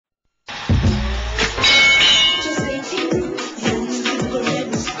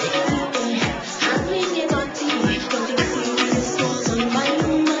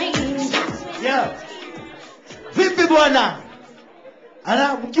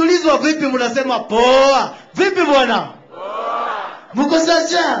Nikiulizwa vipi mnasema poa. Vipi bwana? Poa. Mko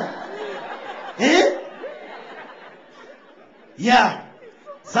sawa? Yeah.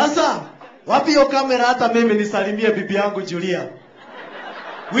 Sasa wapi hiyo kamera hata mimi nisalimie bibi yangu Julia.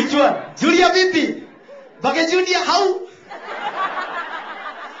 Which one? Julia vipi? Bage Julia how?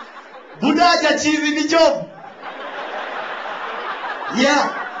 Budaja chizi ni job. Yeah.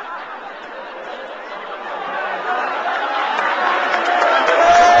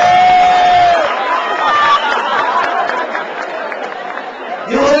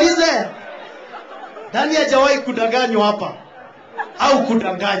 Niulize. Nani hajawahi kudanganywa hapa? Au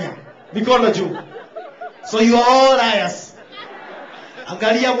kudanganya? Mikono juu. So you are all liars.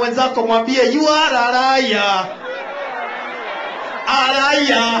 Angalia mwenzako mwambie you are a liar. A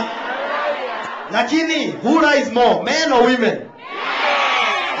liar. Lakini who lies more, men or women?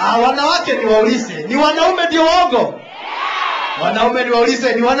 Wanawake ni waulize, ni wanaume ndio waongo? Wanaume ni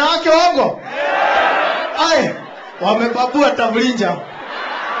waulize, ni wanawake waongo? Ai, wamebabua tavlinja.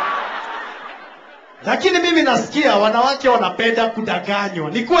 Lakini mimi nasikia wanawake wanapenda kudanganywa.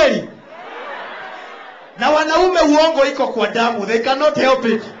 Ni kweli? Na wanaume uongo iko kwa damu. They cannot help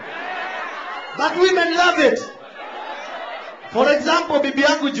it. But women love it. For example, bibi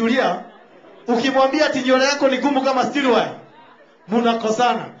yangu Julia, ukimwambia ati nywele yako ni gumu kama steel wire,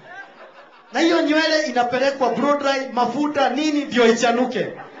 mnakosana. Na hiyo nywele inapelekwa blow dry, mafuta nini ndio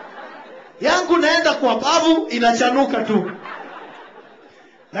ichanuke. Yangu naenda kwa bavu inachanuka tu.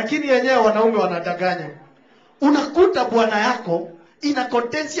 Lakini yenyewe wanaume wanadanganya. Unakuta bwana yako in a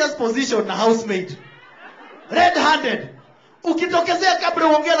contentious position na housemaid. Red-handed. Ukitokezea kabla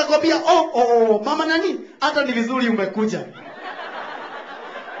uongea na kwambia mama nani? Hata ni vizuri umekuja.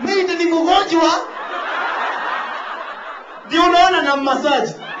 Maid ni mgonjwa. Ndio unaona na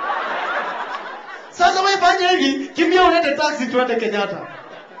massage. Sasa wewe fanya hivi, kimbia ulete taxi tuende Kenyatta.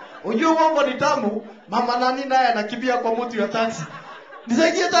 Unajua uongo ni tamu, mama nani naye anakimbia kwa mtu ya taxi.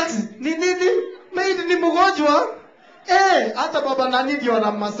 Nisaidie taxi. Ni nini? Maid ni mgonjwa. Hata baba nani ndio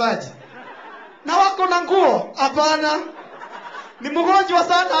ana massage. Na wako na nguo? Hapana. Ni mgonjwa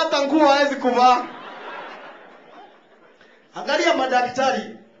sana hata nguo hawezi kuvaa. Angalia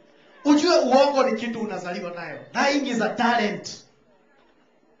madaktari. Ujue uongo ni kitu unazaliwa nayo. Lying is a talent.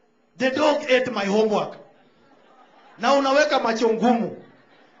 The dog ate my homework. Na unaweka macho ngumu.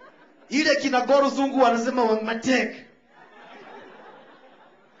 Ile kinagoru zungu wanasema wangmatek.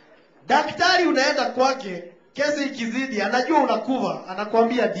 Daktari unaenda kwake, kesi ikizidi, anajua unakuva,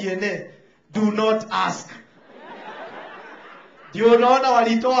 anakuambia DNA. Do not ask. Ndio unaona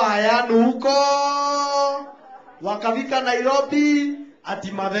walitoa Hayanu huko, wakafika Nairobi,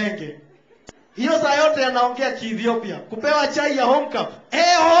 ati Madhenge. Hiyo saa yote anaongea Kiethiopia. Kupewa chai ya home cup.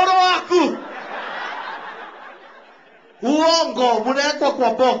 Horo waku. Uongo, munawekwa kwa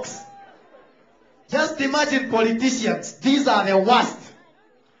box. Just imagine politicians. These are the worst.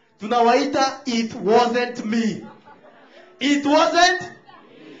 Tunawaita it wasn't me. It wasn't.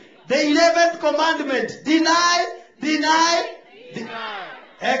 The 11th commandment. Deny.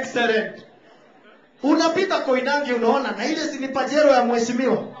 Excellent. Unapita Koinange unaona na ile si pajero ya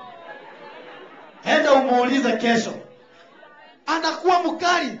mheshimiwa. Enda umuulize kesho. Anakuwa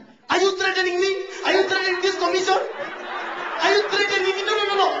mkali. Are you threatening me? Are you threatening this commission? Are you threatening me?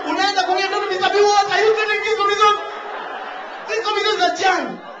 No. Unaenda kuongea no Mr. B what? Are you threatening this commission? This commission is a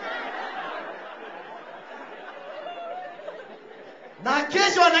jang. Na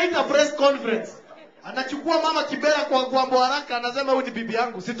kesho anaita press conference. Anachukua mama Kibera kwa haraka anasema huyu ni bibi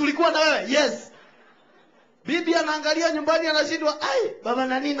yangu. Si tulikuwa na wewe? Yes. Bibi anaangalia nyumbani anashindwa, baba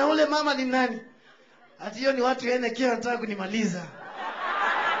nani na ule mama ni nani? Ati hiyo ni watu kile wanataka kunimaliza.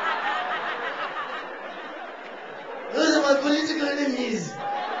 Those are my political enemies.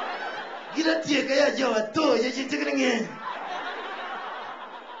 Gila tieka ya jawa to ya jintegrenge.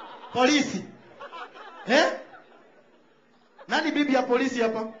 Polisi. Nani bibi ya polisi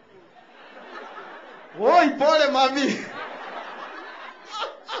hapa? Oi pole mami.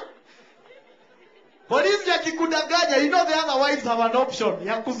 Polisi akikudanganya, you know the other wives have an option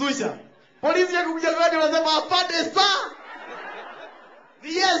ya kuzusha. Polisi akikudanganya unasema apande sir.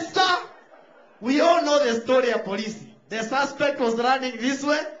 Yes sir. We all know the story of police. The suspect was running this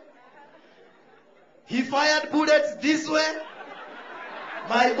way. He fired bullets this way.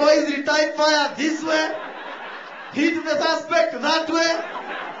 My boys returned fire this way. Hit the suspect that way.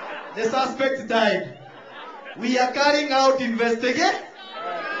 The suspect died. We are carrying out investigation.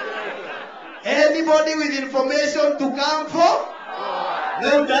 Anybody with information to come for?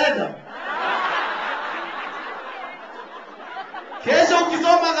 Leo dada. Kesho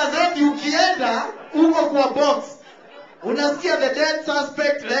ukisoma gazeti ukienda uko kwa box. Unasikia the dead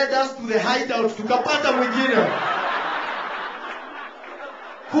suspect led us to the hideout, tukapata mwingine.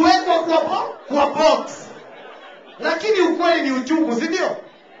 Kuwekwa kwa box. Lakini ukweli ni uchungu, si ndio?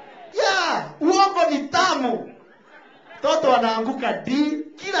 Uongo ni tamu. Toto anaanguka D,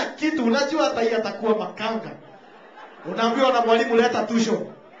 kila kitu unajua hata hii atakuwa makanga. Unaambiwa na mwalimu leta tusho.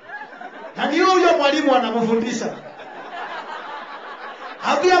 Na ni huyo mwalimu anamfundisha.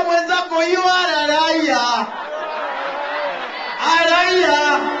 Ambia mwenzako hiyo raia.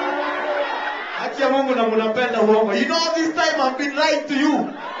 Raia. Haki ya Mungu na mnapenda uongo. You know this time I've been lying to you.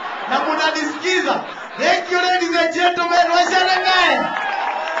 Na mnanisikiza. Thank you ladies and gentlemen. Washangae.